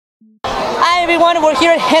Hi everyone, we're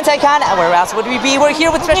here at Hentai Con. Where else would we be? We're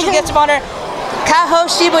here with special guest of honor, Kaho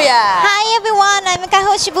Shibuya. Hi everyone, I'm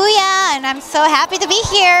Kaho Shibuya and I'm so happy to be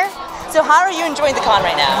here. So how are you enjoying the con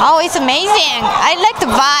right now? Oh, it's amazing. I like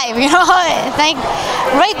the vibe, it's like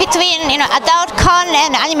right between, adult con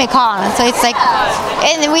and anime con. So it's like,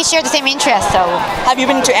 and we share the same interest, so. Have you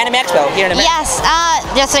been to Anime Expo here in America? Yes,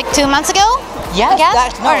 just like 2 months ago. Yes,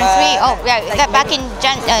 or 3. Oh, yeah, back in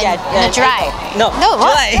July. No,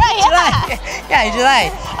 July. Yeah,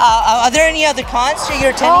 July. Are there any other cons that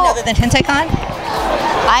you're attending other than Hentai Con?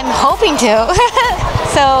 I'm hoping to.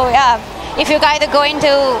 So yeah, if you guys are going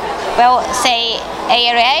to, well, say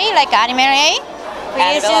ALA, like Anime LA.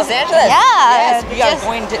 Los Angeles. Yeah. Yes,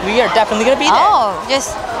 we are definitely going to be there. Oh,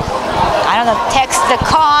 just, I don't know, text the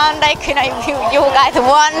con, like, if you guys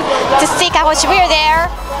want to see Kaho Shibuya there,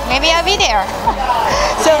 maybe I'll be there.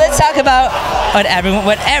 So let's talk about what every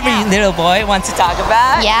little boy wants to talk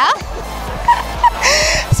about. Yeah?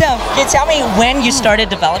 So, can you tell me when you started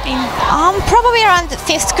developing? Probably around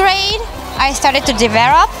 5th grade, I started to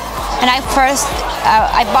develop. And I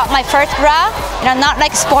bought my first bra, not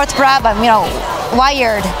like sports bra, but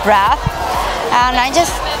wired bra. And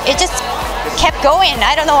it just kept going.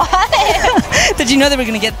 I don't know why. Did you know they were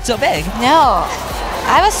going to get so big? No.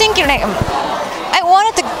 I was thinking like, I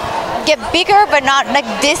wanted to get bigger, but not like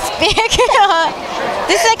this big.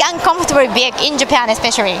 This is like uncomfortably big in Japan,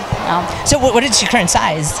 especially. So what is your current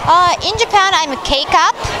size? In Japan, I'm a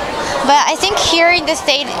K-cup, but I think here in the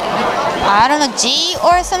state, I don't know, G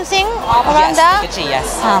or something around that. Like a G,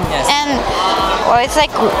 yes. Yes. And it's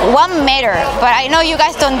like 1 meter, but I know you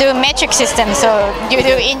guys don't do metric system, so you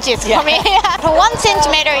do inches. For me, 1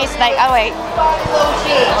 centimeter is like, 1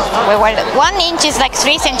 inch is like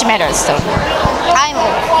 3 centimeters. So I'm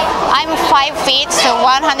 5 feet, so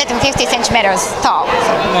 150 centimeters tall.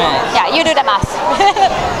 So, yeah, you do the math.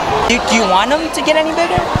 Do you want them to get any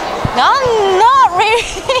bigger? No, not really.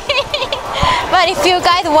 But if you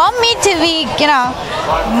guys want me to be,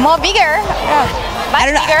 more bigger, I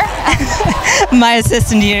don't know. My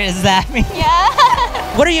assistant here is laughing. Yeah.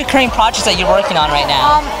 What are your current projects that you're working on right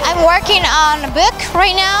now? I'm working on a book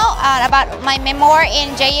right now about my memoir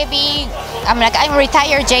in JAB. I'm a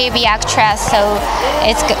retired JAB actress, so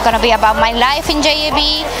it's gonna be about my life in JAB.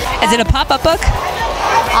 Is it a pop-up book?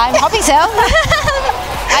 I'm hoping so.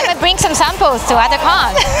 I might bring some samples to other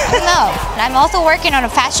cons. I don't know. And I'm also working on a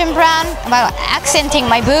fashion brand about accenting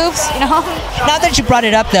my boobs, Now that you brought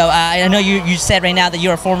it up, though, I know you said right now that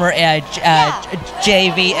you're a former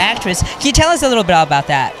JV actress. Can you tell us a little bit about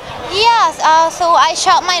that? Yes. So I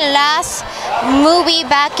shot my last movie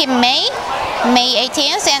back in May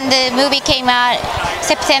 18th, and the movie came out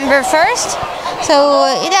September 1st. So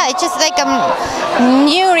yeah, it's just like I'm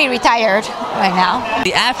newly retired right now.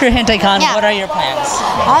 After Hentai Con, what are your plans?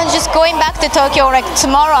 I'm just going back to Tokyo like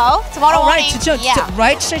tomorrow. Tomorrow morning.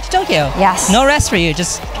 Right straight to Tokyo? Yes. No rest for you,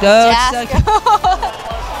 just go to Tokyo.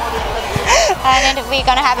 And then we're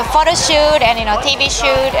gonna have a photo shoot and TV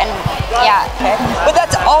shoot and But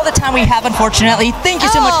that's all the time we have, unfortunately. Thank you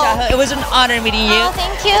so much, Kaho. It was an honor meeting you. Oh,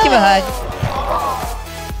 thank you. Give a hug.